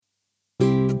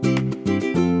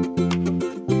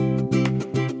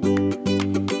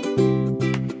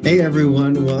Hey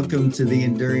everyone, welcome to the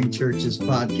Enduring Churches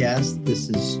podcast. This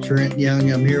is Trent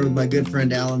Young. I'm here with my good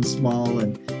friend Alan Small,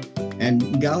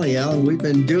 and golly, Alan, we've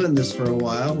been doing this for a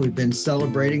while. We've been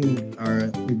celebrating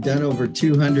we've done over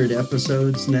 200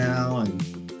 episodes now,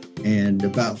 and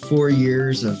about 4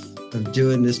 years of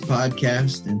doing this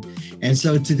podcast. And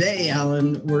so today,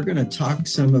 Alan, we're going to talk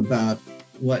some about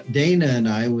what Dana and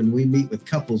I, when we meet with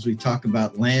couples, we talk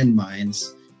about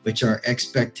landmines, which are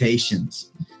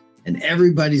expectations. And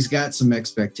everybody's got some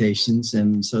expectations.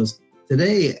 And so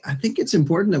today, I think it's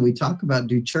important that we talk about,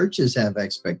 do churches have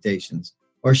expectations,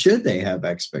 or should they have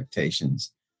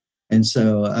expectations? And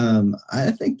so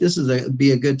I think this be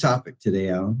a good topic today,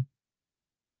 Alan.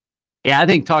 Yeah, I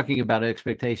think talking about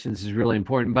expectations is really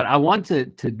important. But I want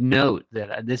to note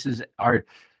that this is our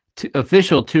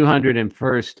official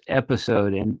 201st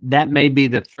episode, and that may be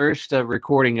the first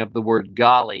recording of the word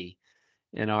golly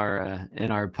in our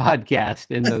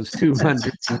podcast in those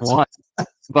 201,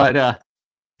 but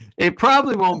it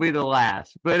probably won't be the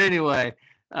last. But anyway,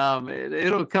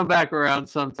 it'll come back around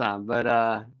sometime.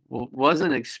 But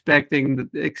wasn't expecting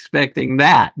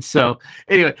that. So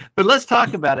anyway, but let's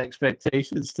talk about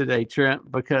expectations today,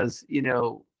 Trent, because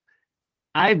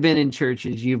I've been in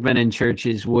churches, you've been in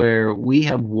churches where we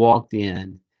have walked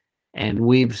in and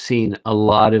we've seen a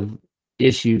lot of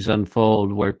issues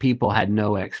unfold where people had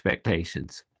no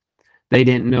expectations. They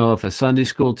didn't know if a Sunday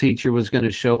school teacher was going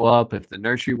to show up, if the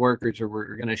nursery workers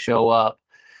were going to show up.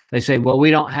 They say, well, we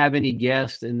don't have any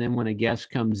guests. And then when a guest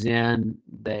comes in,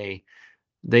 they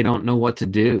don't know what to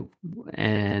do.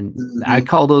 And I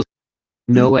call those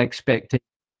no expectation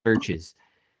churches.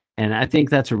 And I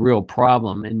think that's a real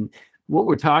problem. And what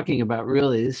we're talking about,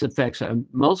 really, this affects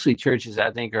mostly churches, I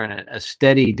think, are in a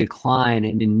steady decline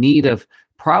and in need of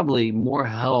probably more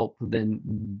help than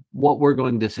what we're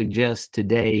going to suggest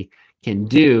today can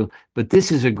do. But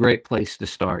this is a great place to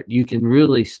start. You can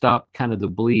really stop kind of the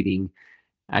bleeding.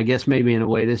 I guess maybe in a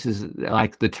way, this is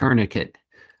like the tourniquet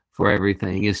for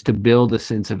everything, is to build a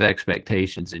sense of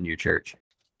expectations in your church.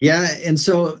 Yeah. And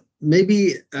so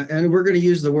maybe, and we're going to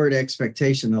use the word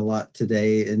expectation a lot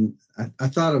today. And I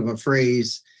thought of a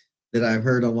phrase that I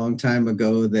heard a long time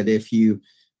ago, that if you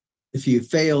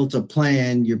fail to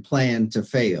plan, you plan to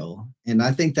fail. And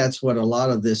I think that's what a lot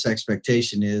of this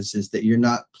expectation is that you're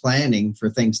not planning for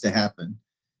things to happen,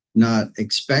 not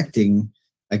expecting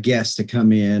a guest to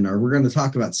come in, or we're going to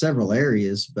talk about several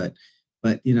areas, but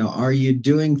are you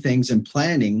doing things and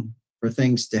planning for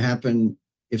things to happen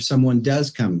if someone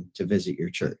does come to visit your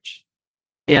church?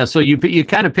 Yeah, so you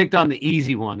kind of picked on the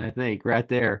easy one, I think, right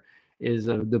there, is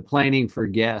the planning for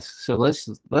guests. So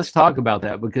let's talk about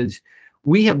that, because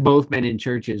we have both been in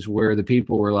churches where the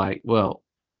people were like, well,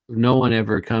 no one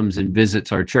ever comes and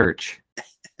visits our church.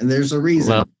 And there's a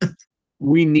reason. Well,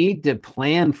 we need to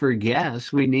plan for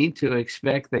guests. We need to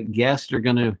expect that guests are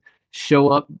going to show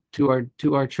up to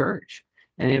our church.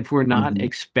 And if we're not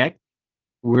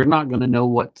we're not going to know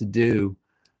what to do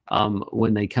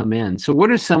when they come in. So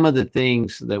what are some of the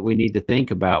things that we need to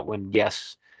think about when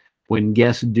guests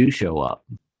do show up?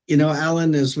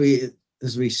 Alan, as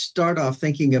we start off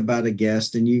thinking about a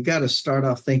guest, and you got to start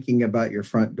off thinking about your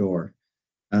front door.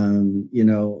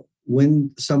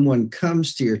 When someone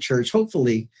comes to your church,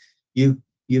 hopefully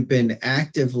you've been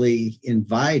actively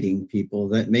inviting people.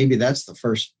 That maybe that's the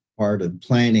first part of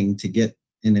planning, to get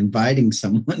and inviting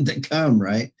someone to come,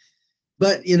 right?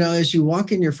 But as you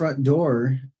walk in your front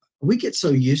door, we get so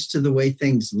used to the way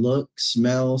things look,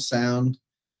 smell, sound.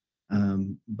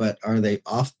 But are they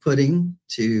off-putting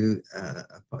to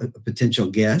a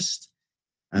potential guest?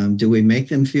 Do we make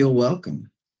them feel welcome?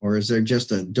 Or is there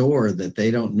just a door that they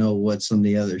don't know what's on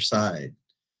the other side?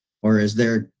 Or is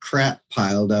there crap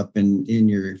piled up in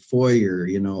your foyer,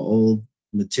 old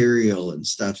material and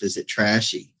stuff? Is it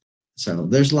trashy? So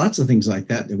there's lots of things like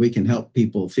that we can help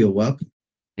people feel welcome.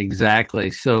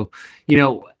 Exactly. So,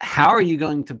 how are you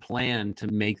going to plan to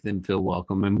make them feel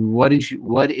welcome? And what is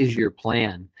your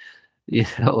plan?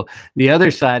 The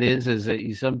other side is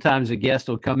that sometimes a guest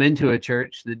will come into a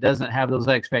church that doesn't have those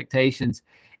expectations,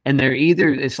 and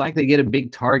it's like they get a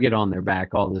big target on their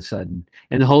back all of a sudden,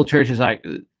 and the whole church is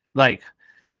like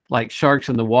sharks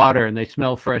in the water, and they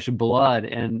smell fresh blood,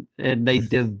 and they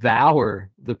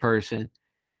devour the person,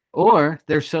 or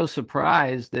they're so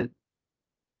surprised that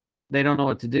they don't know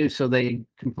what to do, so they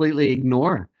completely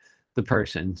ignore the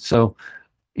person. So,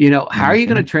 how are you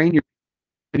going to train your?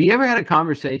 Have you ever had a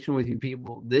conversation with your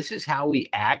people? This is how we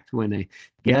act when a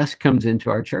guest comes into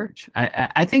our church.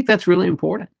 I think that's really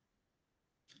important.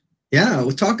 Yeah,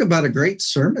 we'll talk about a great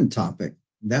sermon topic.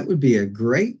 That would be a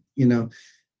great,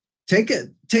 take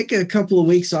take a couple of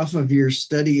weeks off of your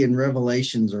study in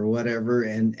Revelations or whatever,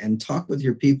 and talk with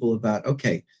your people about,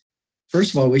 okay,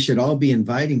 first of all, we should all be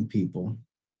inviting people.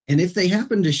 And if they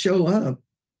happen to show up,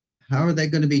 how are they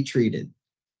going to be treated?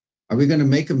 Are we going to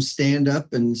make them stand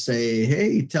up and say,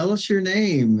 hey, tell us your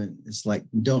name? And it's like,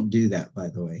 don't do that, by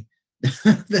the way.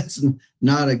 That's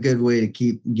not a good way to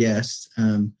keep guests.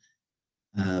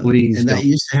 Please and don't. that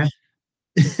used to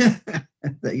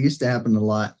that used to happen a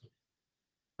lot.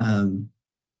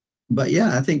 But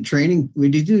yeah, I think training,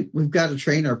 we've got to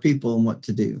train our people in what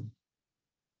to do.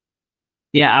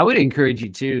 Yeah, I would encourage you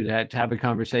too to have a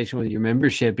conversation with your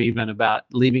membership even about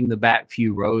leaving the back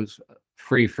few rows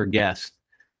free for guests,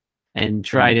 and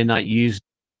try to not use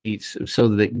seats so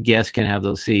that guests can have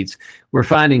those seats. We're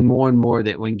finding more and more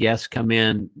that when guests come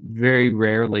in, very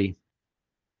rarely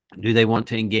do they want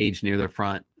to engage near the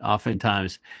front.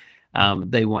 Oftentimes,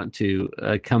 they want to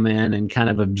come in and kind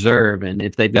of observe. And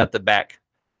if they've got the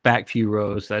back few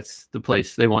rows, that's the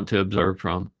place they want to observe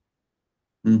from.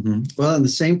 Mm-hmm. Well, and the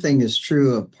same thing is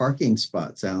true of parking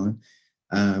spots, Alan.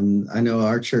 I know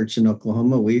our church in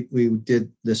Oklahoma, we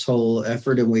did this whole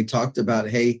effort, and we talked about,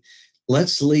 hey,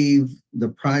 let's leave the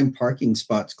prime parking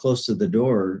spots close to the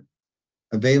door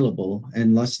available,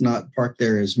 and let's not park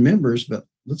there as members, but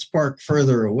let's park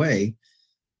further away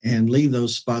and leave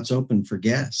those spots open for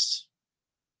guests.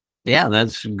 Yeah,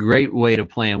 that's a great way to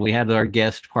plan. We had our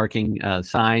guest parking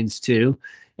signs too.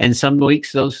 And some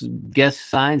weeks those guest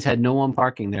signs had no one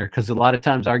parking there, because a lot of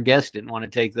times our guests didn't want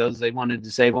to take those. They wanted to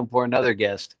save them for another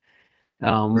guest.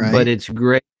 Right. But it's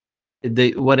great.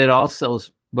 What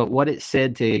it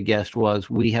said to a guest was,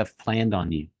 we have planned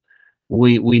on you.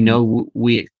 We know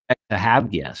we expect to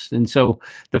have guests. And so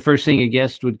the first thing a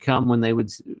guest would come when they would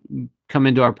come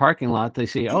into our parking lot, they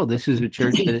say, oh, this is a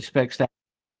church that expects that,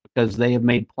 because they have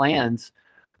made plans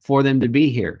for them to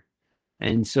be here.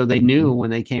 And so they knew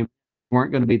when they came,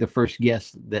 weren't going to be the first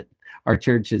guests that our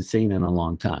church has seen in a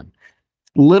long time.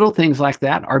 Little things like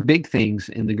that are big things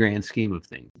in the grand scheme of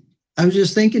things. I was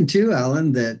just thinking too,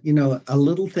 Alan, that, a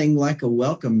little thing like a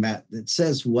welcome mat that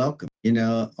says welcome,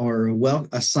 or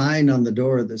a sign on the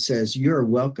door that says you're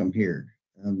welcome here.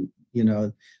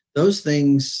 Those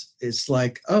things, it's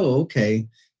like, oh, okay,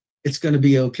 it's going to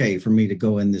be okay for me to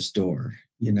go in this door,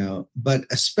 but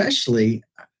especially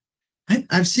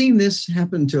I've seen this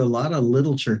happen to a lot of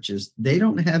little churches. They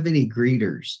don't have any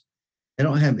greeters. They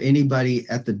don't have anybody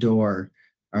at the door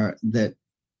that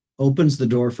opens the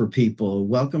door for people,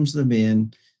 welcomes them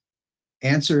in,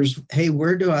 answers, hey,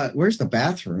 where's the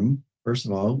bathroom? First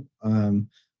of all,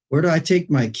 where do I take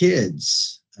my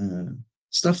kids?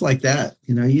 Stuff like that.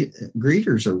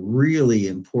 Greeters are really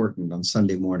important on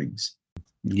Sunday mornings.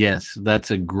 Yes,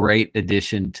 that's a great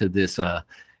addition to this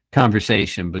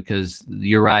conversation, because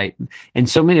you're right. And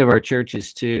so many of our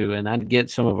churches too, and I get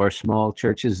some of our small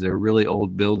churches, they're really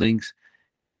old buildings.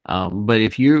 But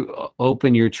if you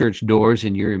open your church doors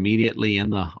and you're immediately in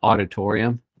the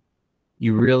auditorium,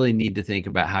 you really need to think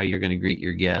about how you're going to greet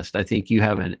your guest. I think you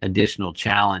have an additional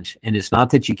challenge, and it's not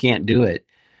that you can't do it,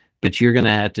 but you're going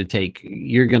to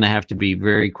have to be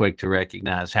very quick to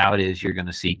recognize how it is you're going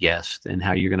to see guests and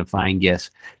how you're going to find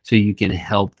guests so you can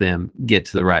help them get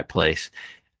to the right place.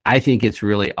 I think it's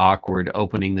really awkward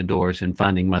opening the doors and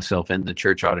finding myself in the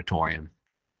church auditorium.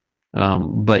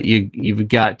 But you've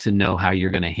got to know how you're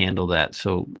going to handle that,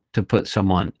 so to put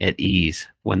someone at ease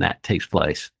when that takes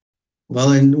place.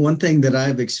 Well, and one thing that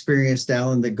I've experienced,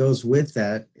 Alan, that goes with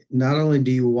that, not only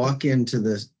do you walk into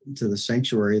the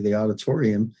sanctuary, the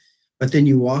auditorium, but then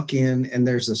you walk in and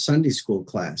there's a Sunday school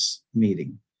class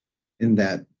meeting in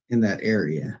that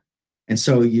area. And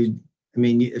so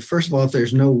first of all, if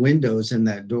there's no windows in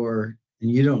that door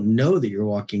and you don't know that you're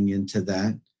walking into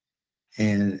that,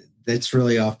 and that's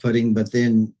really off-putting. But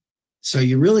then, so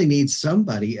you really need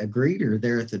somebody, a greeter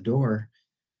there at the door,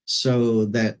 so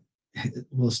that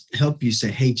will help you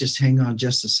say, hey, just hang on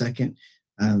just a second.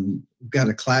 We've got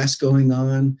a class going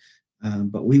on,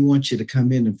 but we want you to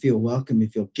come in and feel welcome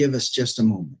if you'll give us just a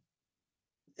moment.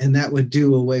 And that would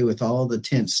do away with all the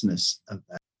tenseness of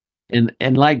that.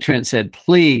 And like Trent said,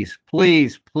 please,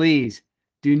 please, please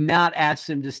do not ask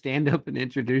them to stand up and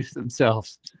introduce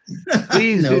themselves.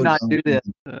 Please do not do this.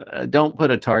 Don't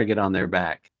put a target on their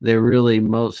back. They're really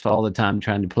most all the time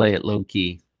trying to play it low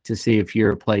key to see if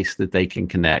you're a place that they can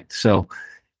connect. So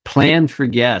plan for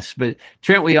guests. But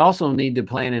Trent, we also need to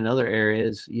plan in other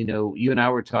areas. You and I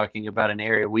were talking about an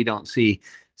area we don't see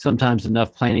sometimes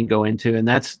enough planning go into, and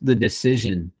that's the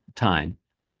decision time.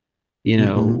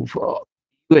 You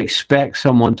expect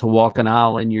someone to walk an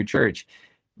aisle in your church.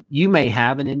 You may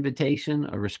have an invitation,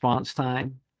 a response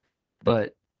time,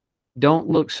 but don't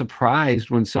look surprised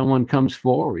when someone comes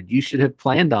forward. You should have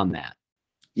planned on that.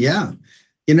 Yeah.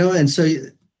 And so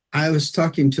I was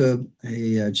talking to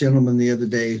a gentleman the other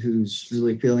day who's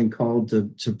really feeling called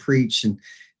to preach. And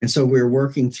so we're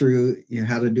working through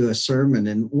how to do a sermon.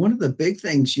 And one of the big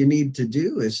things you need to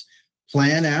do is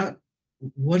plan out,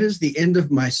 what is the end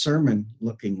of my sermon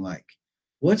looking like?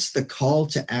 What's the call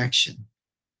to action?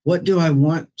 What do I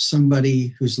want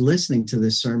somebody who's listening to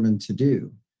this sermon to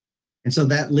do? And so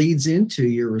that leads into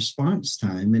your response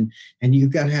time. And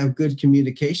you've got to have good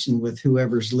communication with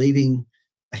whoever's leading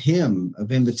a hymn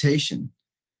of invitation.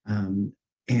 And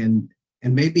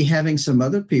maybe having some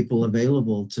other people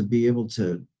available to be able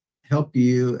to help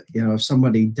you, if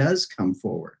somebody does come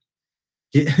forward.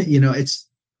 It's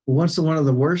one of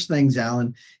the worst things,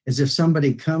 Alan, is if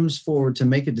somebody comes forward to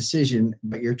make a decision,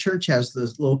 but your church has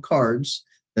those little cards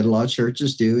that a lot of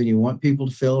churches do, and you want people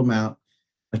to fill them out,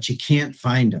 but you can't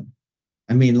find them.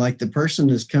 I mean, like the person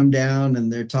has come down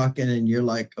and they're talking and you're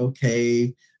like,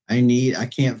 okay, I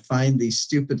can't find these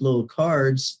stupid little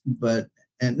cards,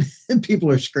 and people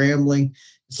are scrambling.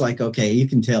 It's like, okay, you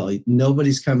can tell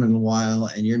nobody's come in a while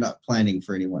and you're not planning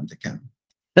for anyone to come.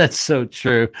 That's so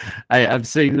true. I've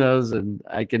seen those and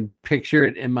I can picture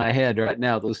it in my head right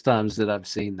now, those times that I've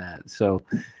seen that. So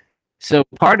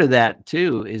part of that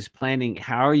too is planning.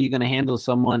 How are you going to handle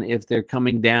someone if they're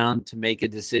coming down to make a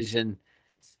decision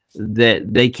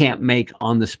that they can't make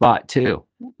on the spot too?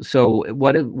 So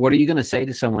what are you going to say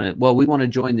to someone? Well, we want to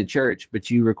join the church, but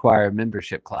you require a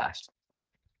membership class.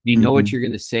 Do you know what you're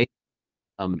going to say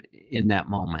in that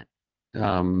moment?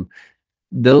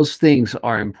 Those things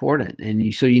are important,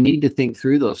 and so you need to think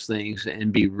through those things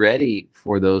and be ready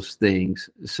for those things.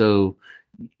 So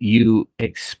you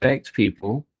expect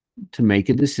people to make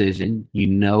a decision. You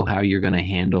know how you're going to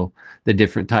handle the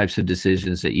different types of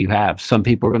decisions that you have. Some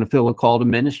people are going to feel a call to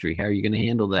ministry. How are you going to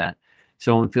handle that?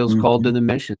 Someone feels called to the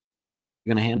mission.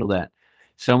 You're going to handle that.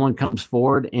 Someone comes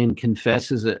forward and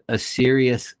confesses a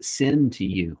serious sin to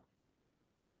you.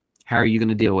 How are you going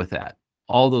to deal with that?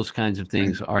 All those kinds of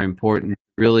things are important.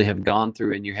 Really have gone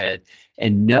through in your head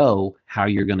and know how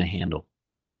you're going to handle.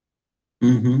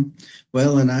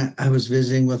 Well, and I was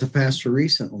visiting with a pastor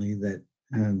recently that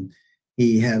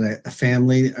he had a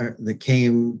family that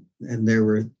came and they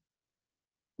were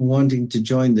wanting to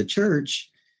join the church,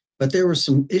 but there were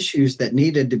some issues that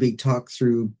needed to be talked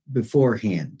through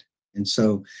beforehand. And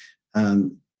so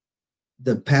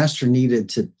the pastor needed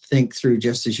to think through,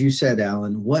 just as you said,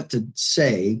 Alan, what to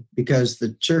say, because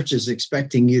the church is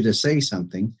expecting you to say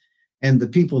something, and the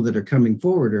people that are coming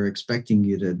forward are expecting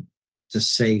you to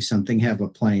say something, have a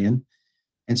plan.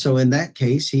 And so in that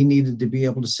case, he needed to be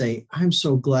able to say, I'm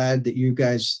so glad that you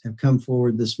guys have come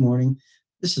forward this morning.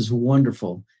 This is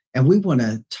wonderful. And we want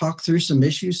to talk through some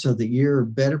issues so that you're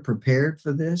better prepared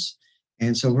for this.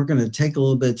 And so we're going to take a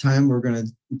little bit of time. We're going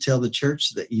to tell the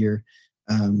church that you're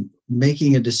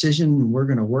making a decision. We're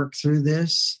going to work through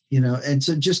this, and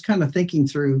so just kind of thinking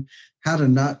through how to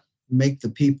not make the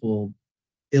people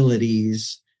ill at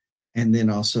ease. And then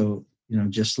also,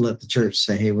 just let the church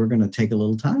say, hey, we're going to take a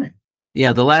little time.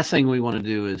 Yeah. The last thing we want to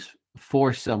do is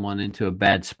force someone into a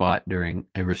bad spot during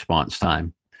a response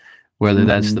time, whether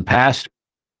that's the pastor,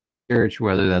 church,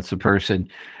 whether that's the person.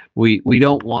 We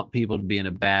don't want people to be in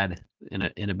a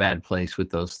bad place with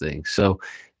those things. So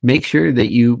make sure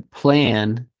that you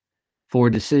plan for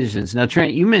decisions. Now,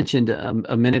 Trent, you mentioned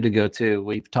a minute ago too,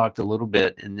 we've talked a little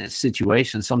bit in this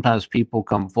situation. Sometimes people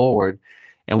come forward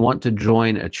and want to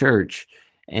join a church.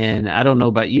 And I don't know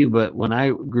about you, but when I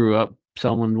grew up,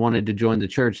 someone wanted to join the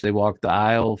church. They walked the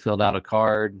aisle, filled out a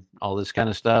card, all this kind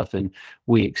of stuff. And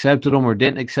we accepted them or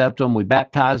didn't accept them. We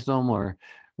baptized them or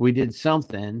we did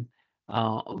something.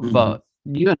 But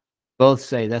you and both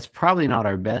say that's probably not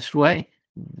our best way.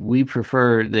 We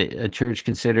prefer that a church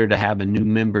consider to have a new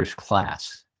members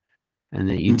class, and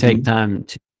that you take time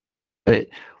to, but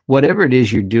whatever it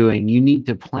is you're doing, you need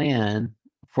to plan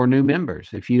for new members.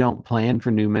 If you don't plan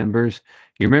for new members,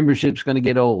 your membership's going to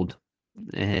get old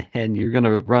and you're going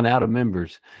to run out of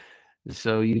members.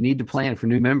 So you need to plan for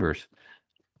new members.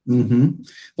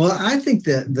 Well, I think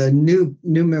that the new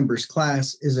members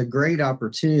class is a great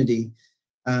opportunity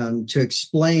to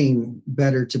explain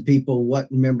better to people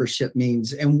what membership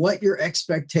means and what your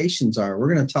expectations are.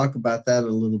 We're going to talk about that a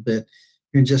little bit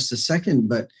in just a second,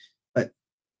 but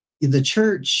the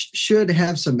church should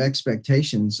have some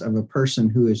expectations of a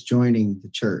person who is joining the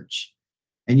church,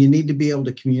 and you need to be able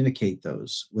to communicate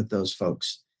those with those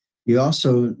folks. You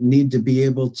also need to be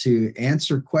able to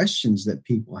answer questions that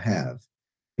people have,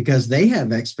 because they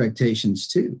have expectations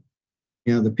too.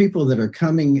 The people that are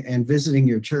coming and visiting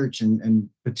your church and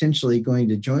potentially going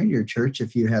to join your church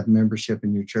if you have membership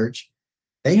in your church,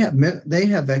 they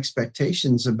have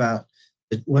expectations about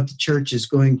what the church is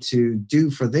going to do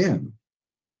for them.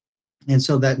 And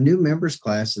so that new members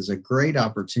class is a great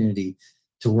opportunity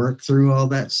to work through all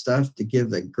that stuff, to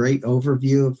give a great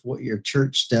overview of what your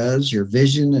church does, your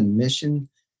vision and mission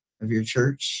of your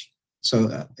church.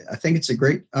 So I think it's a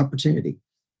great opportunity.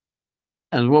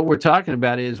 And what we're talking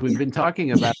about is we've been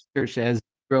talking about church as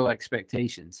grow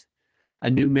expectations. A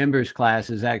new members class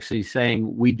is actually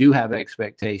saying we do have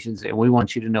expectations and we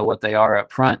want you to know what they are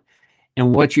up front.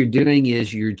 And what you're doing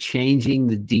is you're changing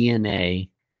the DNA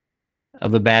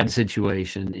of a bad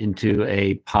situation into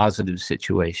a positive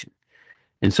situation.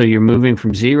 And so you're moving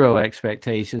from zero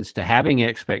expectations to having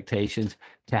expectations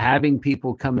to having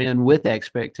people come in with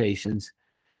expectations.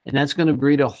 And that's going to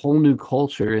breed a whole new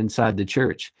culture inside the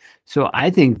church. So I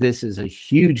think this is a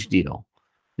huge deal.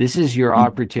 This is your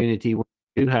opportunity when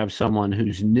you have someone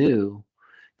who's new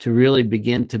to really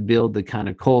begin to build the kind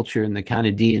of culture and the kind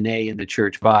of DNA in the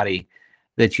church body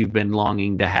that you've been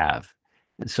longing to have.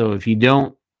 And so if you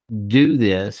don't do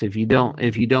this, if you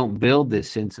don't build this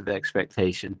sense of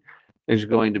expectation, there's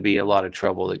going to be a lot of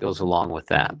trouble that goes along with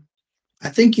that. I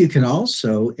think you can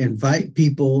also invite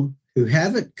people who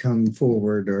haven't come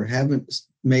forward or haven't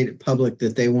made it public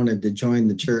that they wanted to join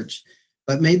the church,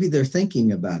 but maybe they're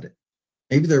thinking about it.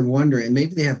 Maybe they're wondering,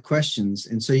 maybe they have questions.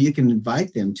 And so you can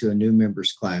invite them to a new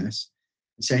members class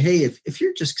and say, hey, if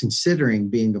you're just considering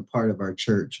being a part of our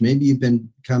church, maybe you've been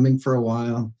coming for a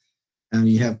while and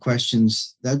you have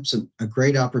questions, that's a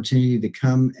great opportunity to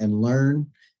come and learn.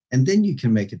 And then you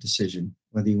can make a decision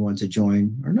whether you want to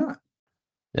join or not.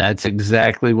 That's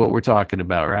exactly what we're talking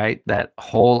about, right? That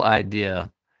whole idea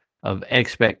of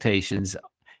expectations.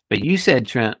 But you said,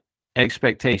 Trent,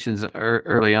 expectations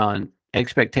early on,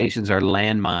 expectations are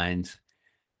landmines.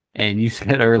 And you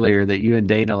said earlier that you and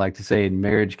Dana like to say in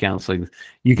marriage counseling,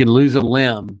 you can lose a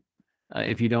limb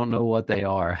if you don't know what they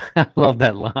are. I love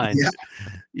that line.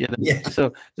 Yeah.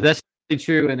 So that's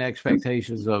true in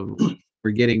expectations of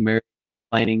we're getting married,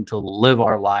 planning to live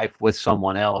our life with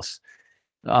someone else.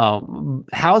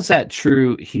 How's that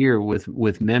true here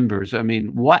with members? I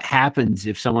mean, what happens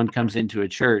if someone comes into a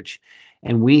church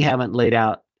and we haven't laid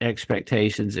out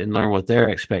expectations and learn what their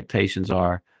expectations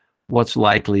are? What's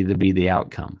likely to be the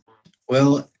outcome?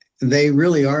 Well, they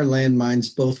really are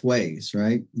landmines both ways,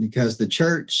 right? Because the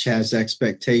church has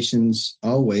expectations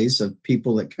always of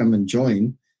people that come and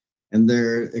join, and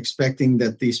they're expecting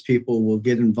that these people will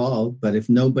get involved. But if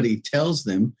nobody tells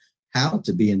them how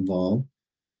to be involved,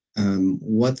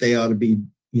 what they ought to be,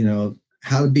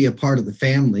 how to be a part of the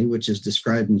family, which is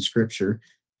described in Scripture,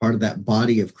 part of that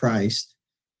body of Christ.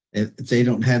 If they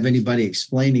don't have anybody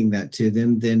explaining that to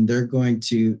them, then there's going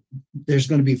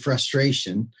to be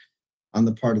frustration on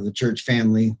the part of the church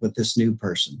family with this new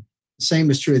person. The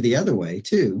same is true the other way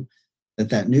too,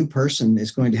 that new person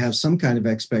is going to have some kind of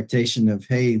expectation of,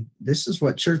 hey, this is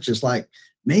what church is like.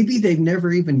 Maybe they've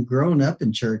never even grown up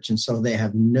in church, and so they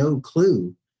have no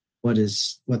clue what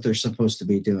they're supposed to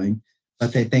be doing,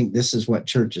 but they think this is what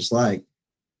church is like.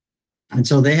 And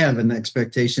so they have an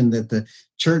expectation that the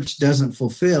church doesn't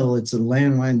fulfill. It's a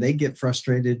landmine. They get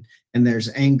frustrated and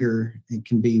there's anger. It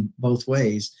can be both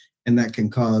ways. And that can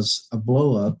cause a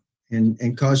blow up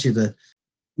and cause you to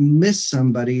miss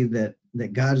somebody that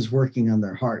God is working on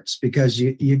their hearts, because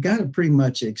you got to pretty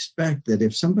much expect that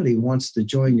if somebody wants to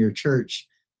join your church,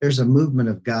 there's a movement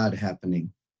of God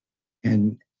happening.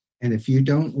 And if you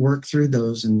don't work through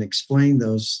those and explain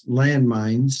those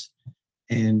landmines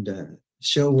and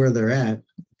show where they're at,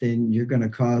 then you're going to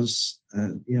cause,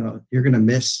 you're going to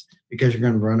miss because you're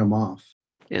going to run them off.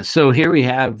 Yeah. So here we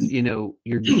have,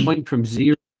 you're going from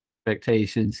zero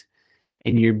expectations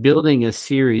and you're building a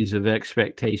series of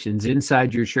expectations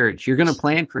inside your church. You're going to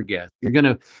plan for guests. You're going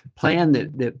to plan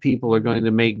that people are going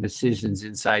to make decisions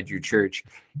inside your church.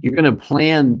 You're going to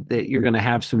plan that you're going to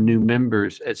have some new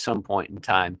members at some point in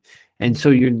time. And so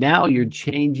you're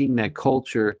changing that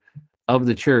culture of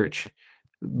the church,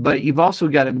 but you've also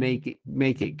got to make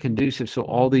it conducive so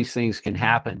all these things can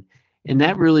happen. And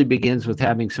that really begins with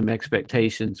having some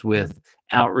expectations with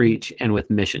outreach and with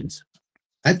missions.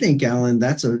 I think, Alan,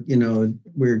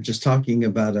 we're just talking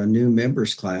about a new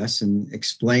members class and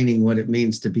explaining what it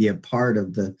means to be a part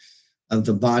of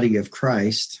the body of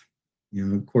Christ.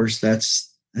 Of course, that's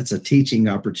a teaching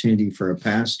opportunity for a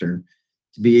pastor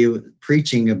to be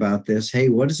preaching about this. Hey,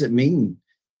 what does it mean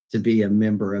to be a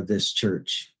member of this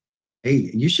church?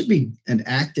 Hey, you should be an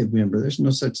active member. There's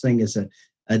no such thing as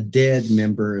a dead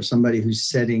member or somebody who's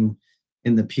sitting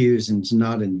in the pews and is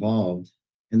not involved.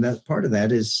 And that part of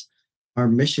that is our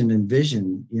mission and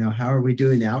vision. How are we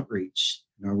doing outreach?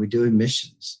 Are we doing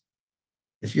missions?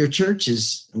 If your church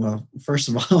is, well, first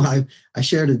of all, I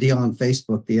shared a deal on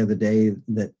Facebook the other day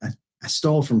that I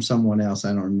stole from someone else.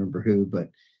 I don't remember who, but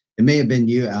it may have been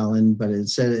you, Alan, but it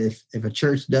said if a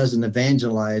church doesn't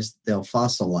evangelize, they'll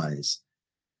fossilize.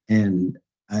 And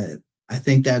I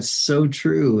think that's so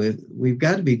true. We've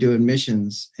got to be doing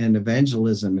missions and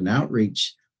evangelism and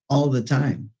outreach all the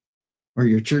time, or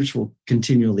your church will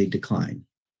continually decline.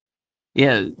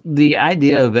 Yeah, the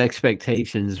idea of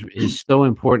expectations is so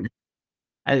important.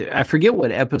 I forget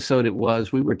what episode it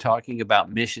was. We were talking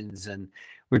about missions, and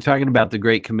we're talking about the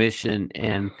Great Commission,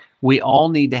 and we all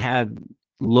need to have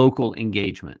local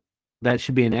engagement. That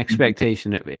should be an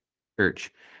expectation of a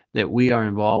church, that we are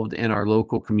involved in our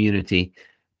local community.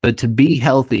 But to be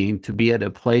healthy, to be at a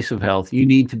place of health, you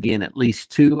need to be in at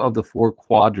least 2 of the 4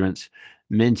 quadrants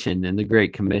mentioned in the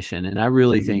Great Commission. And I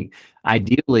really think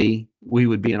ideally we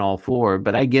would be in all 4,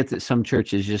 but I get that some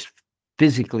churches just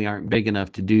physically aren't big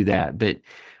enough to do that. But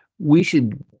we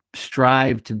should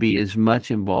strive to be as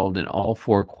much involved in all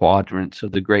 4 quadrants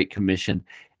of the Great Commission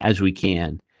as we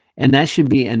can. And that should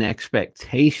be an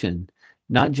expectation,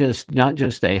 not just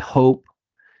a hope,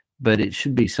 but it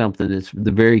should be something that's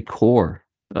the very core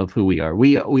of who we are.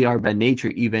 We are by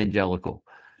nature evangelical.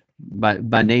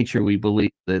 By nature, we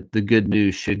believe that the good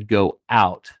news should go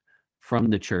out from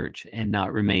the church and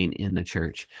not remain in the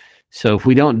church. So if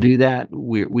we don't do that,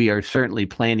 we are certainly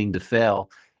planning to fail.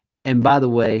 And by the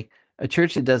way, a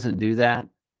church that doesn't do that,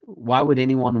 why would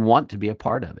anyone want to be a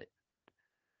part of it?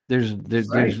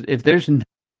 If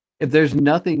there's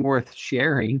nothing worth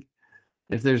sharing,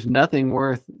 if there's nothing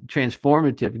worth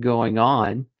transformative going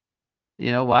on,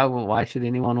 why should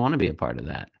anyone want to be a part of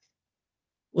that?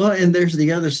 Well, and there's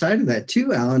the other side of that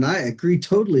too, Alan. I agree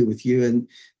totally with you. And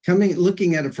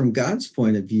looking at it from God's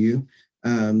point of view,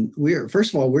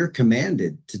 we're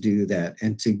commanded to do that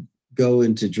and to go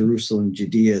into Jerusalem,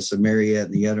 Judea, Samaria,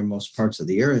 and the uttermost parts of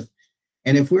the earth.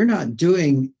 And if we're not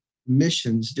doing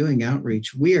missions, doing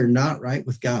outreach, we are not right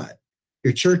with God.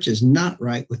 Your church is not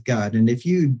right with God. And if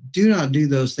you do not do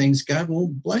those things, God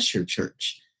won't bless your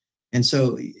church. And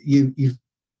so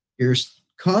you're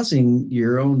causing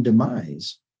your own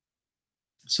demise.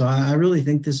 So I really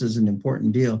think this is an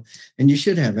important deal, and you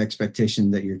should have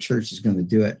expectation that your church is going to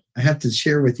do it. I have to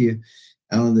share with you,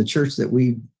 Alan, the church that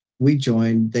we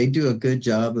joined, they do a good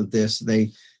job of this.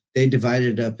 They divide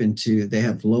it up into, they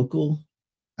have local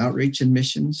outreach and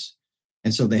missions.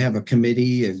 And so they have a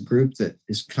committee, a group that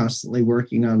is constantly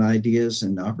working on ideas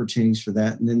and opportunities for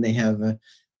that. And then they have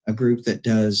a group that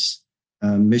does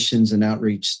missions and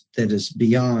outreach that is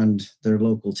beyond their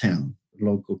local town,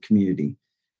 local community.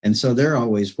 And so they're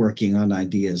always working on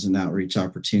ideas and outreach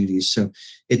opportunities. So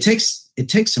it takes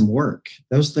some work.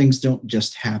 Those things don't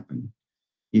just happen.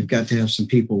 You've got to have some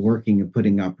people working and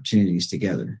putting opportunities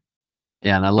together.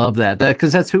 Yeah, and I love that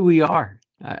because that's who we are.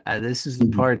 This is the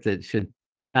part that should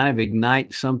kind of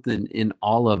ignite something in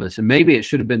all of us. And maybe it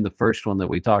should have been the first one that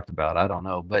we talked about. I don't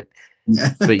know, but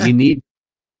you need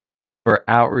for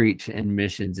outreach and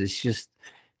missions. It's just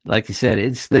like you said,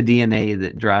 it's the DNA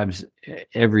that drives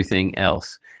everything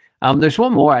else. There's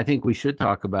one more I think we should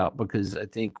talk about, because I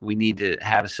think we need to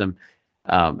have some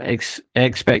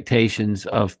expectations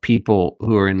of people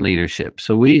who are in leadership.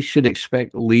 So we should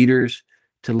expect leaders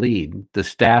to lead. The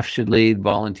staff should lead,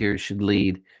 volunteers should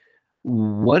lead.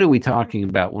 What are we talking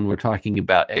about when we're talking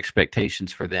about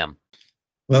expectations for them?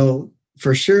 Well,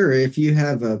 for sure, if you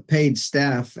have a paid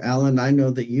staff, Alan, I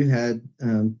know that you had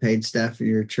paid staff in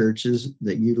your churches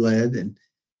that you led.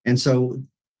 And so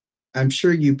I'm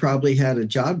sure you probably had a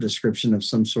job description of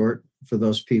some sort for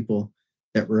those people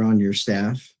that were on your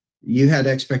staff. You had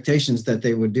expectations that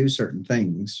they would do certain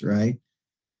things, right?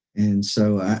 And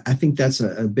so I think that's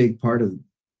a big part of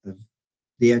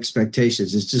the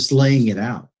expectations, is just laying it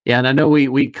out. Yeah, and I know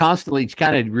we constantly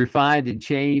kind of refined and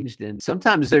changed, and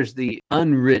sometimes there's the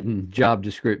unwritten job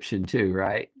description too,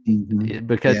 right? Mm-hmm.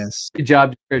 Because the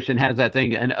job description has that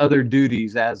thing and other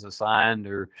duties as assigned,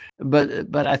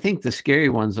 but I think the scary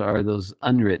ones are those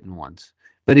unwritten ones.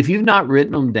 But if you've not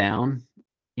written them down,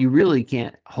 you really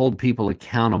can't hold people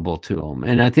accountable to them,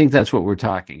 and I think that's what we're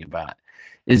talking about.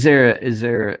 Is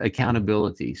there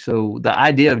accountability? So the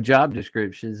idea of job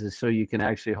descriptions is so you can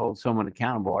actually hold someone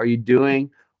accountable. Are you doing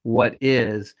what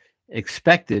is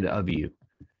expected of you?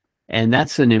 And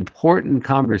that's an important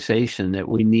conversation that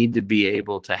we need to be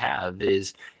able to have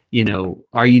is,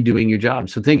 are you doing your job?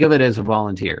 So think of it as a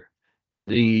volunteer.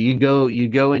 You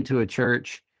go into a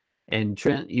church, and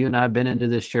Trent, you and I have been into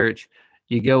this church.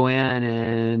 You go in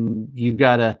and you've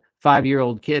got a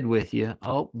 5-year-old kid with you.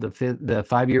 Oh, the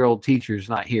 5-year-old teacher's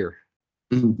not here.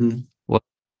 Mhm. Well,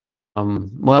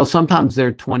 well, sometimes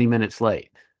they're 20 minutes late,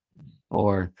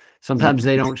 or sometimes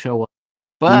they don't show up,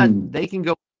 but Mm. they can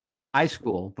go to high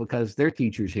school because their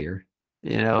teacher's here,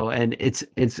 and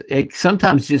it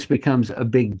sometimes just becomes a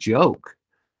big joke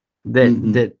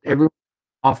Mhm. that everyone's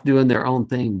off doing their own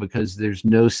thing because there's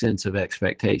no sense of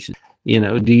expectation.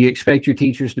 Do you expect your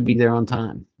teachers to be there on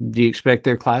time? Do you expect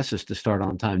their classes to start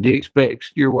on time? Do you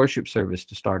expect your worship service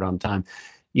to start on time?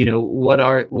 What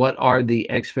are the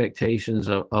expectations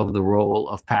of the role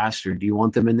of pastor? Do you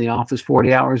want them in the office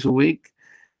 40 hours a week?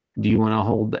 Do you want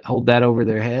to hold that over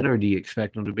their head, or do you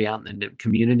expect them to be out in the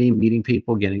community, meeting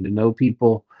people, getting to know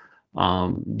people?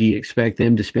 Do you expect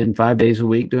them to spend 5 days a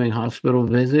week doing hospital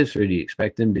visits, or do you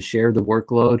expect them to share the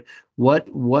workload?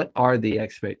 What are the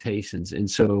expectations? And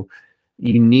so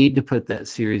you need to put that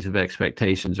series of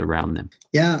expectations around them.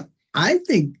 Yeah, I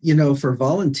think, for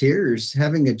volunteers,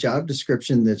 having a job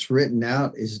description that's written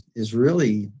out is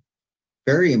really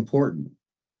very important.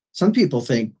 Some people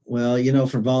think, well,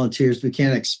 for volunteers, we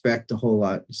can't expect a whole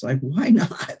lot. It's like, why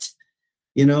not?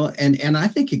 And I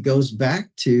think it goes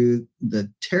back to the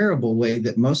terrible way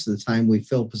that most of the time we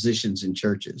fill positions in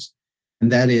churches.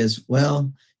 And that is,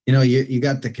 well, you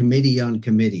got the committee on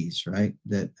committees, right?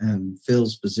 That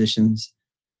fills positions,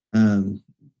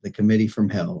 the committee from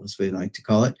hell, as we like to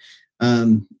call it.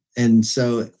 And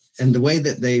so, and the way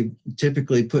that they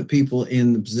typically put people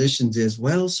in the positions is,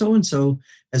 well, so and so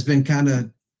has been kind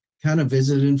of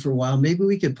visiting for a while. Maybe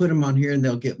we could put them on here and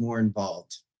they'll get more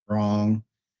involved. Wrong.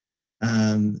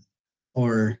 Um,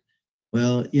 or,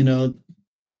 well,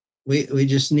 we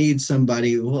just need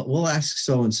somebody. We'll ask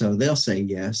so and so. They'll say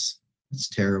yes. It's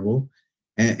terrible.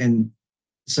 And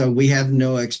so we have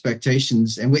no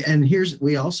expectations.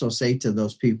 We also say to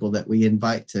those people that we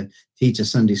invite to teach a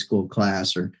Sunday school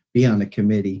class or be on a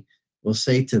committee, we'll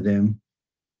say to them,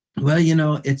 well,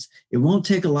 it won't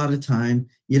take a lot of time.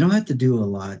 You don't have to do a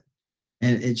lot.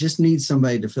 And it just needs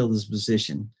somebody to fill this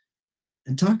position.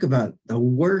 And talk about the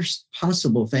worst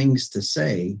possible things to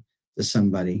say to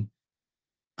somebody.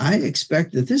 I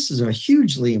expect that this is a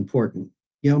hugely important,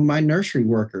 my nursery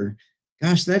worker,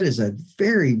 gosh, that is a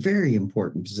very, very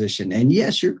important position. And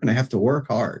yes, you're going to have to work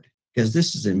hard because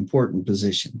this is an important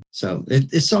position. So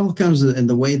it all comes in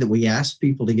the way that we ask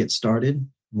people to get started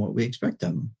and what we expect of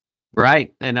them.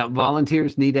 Right. And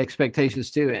volunteers need expectations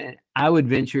too. And I would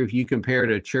venture, if you compare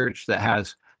to a church that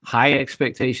has high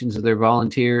expectations of their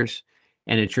volunteers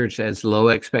and a church that has low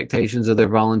expectations of their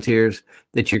volunteers,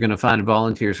 that you're going to find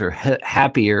volunteers are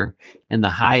happier in the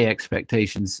high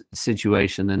expectations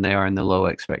situation than they are in the low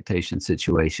expectation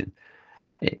situation.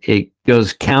 It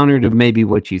goes counter to maybe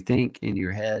what you think in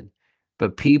your head,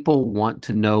 but people want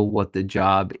to know what the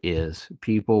job is.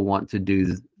 People want to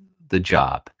do the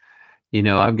job.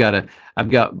 I've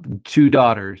got two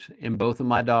daughters, and both of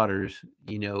my daughters,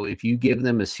 if you give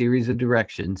them a series of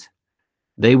directions,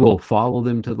 they will follow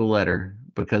them to the letter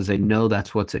because they know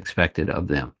that's what's expected of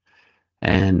them.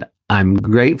 And I'm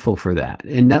grateful for that.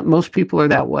 And that most people are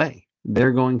that way.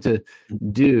 They're going to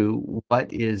do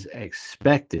what is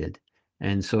expected.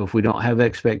 And so if we don't have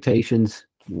expectations,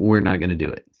 we're not going to do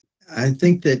it. I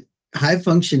think that high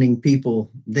functioning people,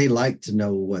 they like to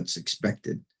know what's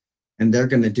expected, and they're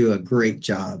going to do a great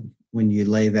job when you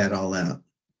lay that all out.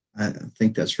 I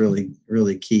think that's really,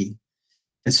 really key.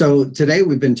 And so today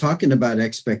we've been talking about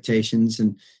expectations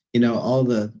and, all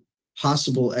the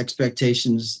possible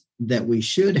expectations that we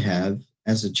should have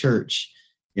as a church.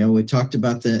 We talked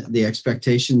about the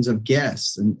expectations of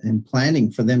guests and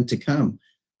planning for them to come.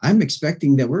 I'm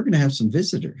expecting that we're going to have some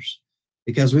visitors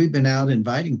because we've been out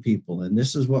inviting people and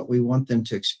this is what we want them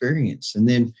to experience. And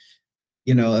then,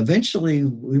 eventually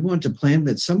we want to plan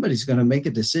that somebody's going to make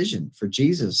a decision for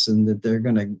Jesus and that they're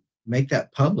going to make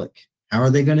that public. How are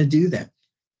they going to do that?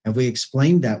 Have we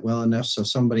explained that well enough so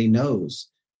somebody knows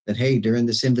that, hey, during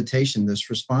this invitation, this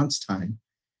response time,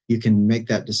 you can make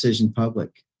that decision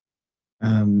public?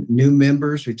 New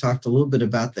members, we talked a little bit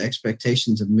about the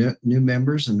expectations of new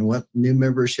members and what new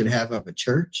members should have of a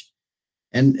church,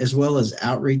 and as well as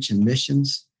outreach and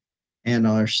missions and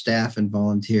our staff and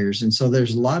volunteers. And so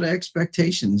there's a lot of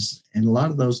expectations, and a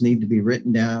lot of those need to be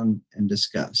written down and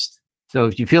discussed. So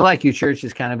if you feel like your church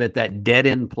is kind of at that dead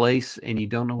end place and you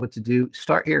don't know what to do,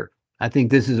 start here. I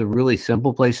think this is a really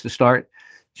simple place to start.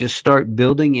 Just start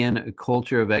building in a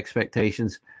culture of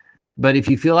expectations. But if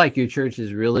you feel like your church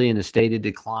is really in a state of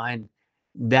decline,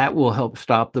 that will help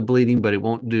stop the bleeding, but it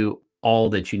won't do all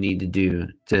that you need to do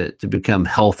to become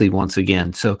healthy once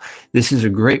again. So this is a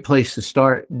great place to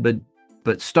start,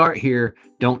 but start here,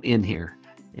 don't end here.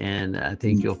 And I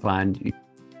think you'll find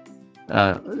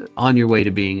on your way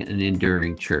to being an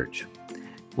enduring church.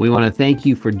 We want to thank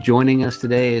you for joining us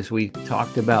today as we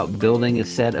talked about building a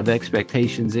set of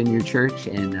expectations in your church.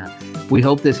 And we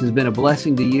hope this has been a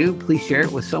blessing to you. Please share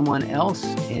it with someone else,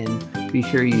 and be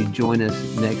sure you join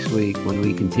us next week when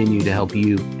we continue to help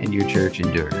you and your church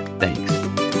endure. Thanks.